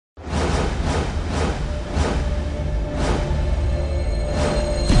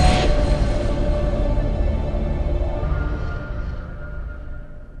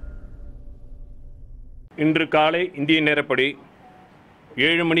இன்று காலை இந்திய நேரப்படி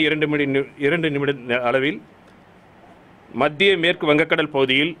 7 மணி 2 நிமிட அளவில் மத்திய மேற்கு வங்கக்கடல்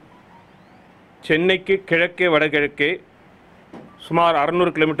பகுதியில் சென்னைக்கு கிழக்கே வடகிழக்கே சுமார்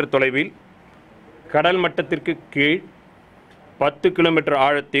 600 கிலோமீட்டர் தொலைவில் கடல் மட்டத்திற்கு கீழ் 10 கிலோமீட்டர்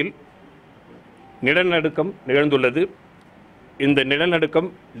ஆழத்தில் நிலநடுக்கம் நிகழ்ந்துள்ளது. இந்த நிலநடுக்கம்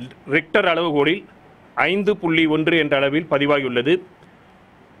ரிக்டர் அளவுகோலில் 5.1 என்ற அளவில் பதிவாகியுள்ளது.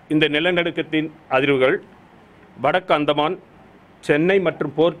 இந்த நிலநடுக்கத்தின் அதிர்வுகள் வடக்கு அந்தமான், சென்னை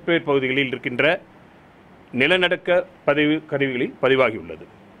மற்றும் போர்ட் பிளேர் பகுதிகளில் இருக்கின்ற நிலநடுக்க கருவிகளில் பதிவாகியுள்ளது.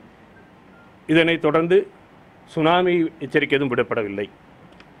 இதனைத் தொடர்ந்து சுனாமி எச்சரிக்கை எதுவும் விடப்படவில்லை.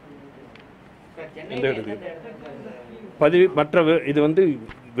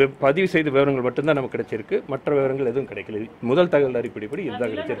 பதிவு செய்த விவரங்கள் மட்டும்தான் நமக்கு கிடைச்சிருக்கு. மற்ற விவரங்கள் எதுவும் கிடைக்கல. முதல் தகவல் அறிப்படிப்படி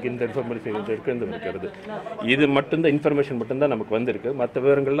இதுதான் கிடைச்சிருக்கு. இந்த இன்ஃபர்மேஷன் இருக்கிறது. இது மட்டும்தான் இன்ஃபர்மேஷன் மட்டும்தான் நமக்கு வந்திருக்கு. மற்ற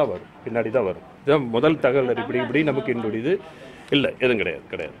விவரங்கள்லாம் வரும், பின்னாடி தான் வரும். இதுதான் முதல் தகவல் அறிப்படிப்படி நமக்கு என்னுடையது இல்லை, எதுவும்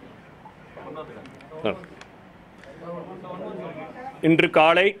கிடையாது. இன்று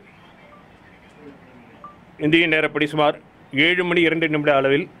காலை இந்திய நேரப்படி சுமார் 7 மணி 2 நிமிட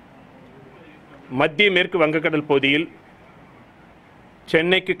அளவில் மத்திய மேற்கு வங்கக்கடல் பகுதியில்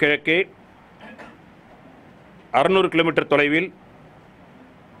சென்னைக்கு கிழக்கே 600 கிலோமீட்டர் தொலைவில்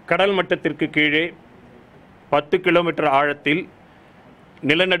கடல் மட்டத்திற்கு கீழே 10 கிலோமீட்டர் ஆழத்தில்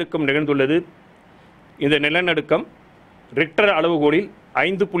நிலநடுக்கம் நிகழ்ந்துள்ளது. இந்த நிலநடுக்கம் ரிக்டர் அளவுகோலில்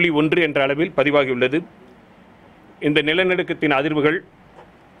 5.1 என்ற அளவில் பதிவாகியுள்ளது. இந்த நிலநடுக்கத்தின் அதிர்வுகள்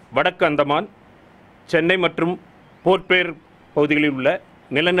வடக்கு அந்தமான், சென்னை மற்றும் போர்ட் பிளேர் பகுதிகளில் உள்ள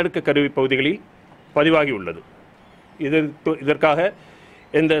நிலநடுக்க கருவி பகுதிகளில் பதிவாகியுள்ளது. இதற்காக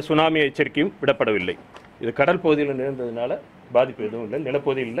எந்த சுனாமி எச்சரிக்கையும் விடப்படவில்லை. இது கடல் பகுதியில் நிகழ்ந்ததுனால பாதிப்பு எதுவும் இல்லை.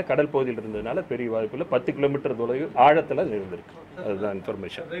 நிலப்பகுதியில் இல்லை, கடல் பகுதியில் இருந்ததுனால பெரிய பாதிப்பு இல்லை. 10 கிலோமீட்டர் தொலைவு ஆழத்தில் நிகழ்ந்திருக்கு. அதுதான்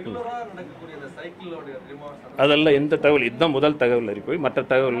இன்ஃபர்மேஷன். அதெல்லாம் எந்த தகவல், இதுதான் முதல் தகவல் அறிக்கை. மற்ற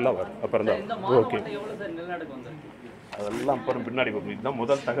தகவல்லாம் வரும் அப்புறம் தான். ஓகே, அதெல்லாம் அப்புறம் பின்னாடி பார்ப்போம். இதுதான்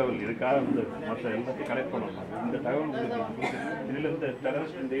முதல் தகவல். இதுக்காக வந்து மற்ற எல்லாத்தையும் கலெக்ட் பண்ணணும். இந்த தகவல் இதில்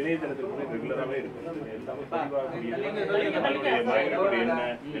இந்த இணையதளத்துக்கு ரெகுலராகவே இருக்குது. எல்லாமே பதிவாக என்ன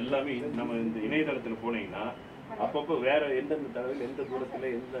எல்லாமே நம்ம இந்த இணையதளத்தில் போனீங்கன்னா அப்பப்போ வேற எந்தெந்த தகவல், எந்த தூரத்தில்,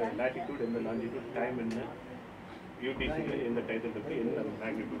 எந்த லேட்டிடியூட், எந்த லாங்கிடியூட், டைம் என்ன, யூடிசியில் எந்த டைத்தில் இருக்குது, எந்த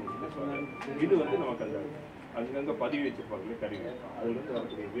மேக்னிடியூட், இது வந்து நமக்கு அந்த அங்கங்கே பதிவு வச்சுருப்பாங்களே கருவி, அதில் வந்து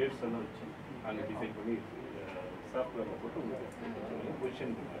வரக்கூடிய வேவ்ஸ் எல்லாம் வச்சு அங்கே டிசைன் பண்ணி சாஃப்ட்வேரில் போட்டு உங்களுக்கு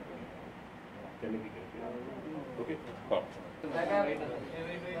பொசிஷன் சென்னைக்கு ஓகே.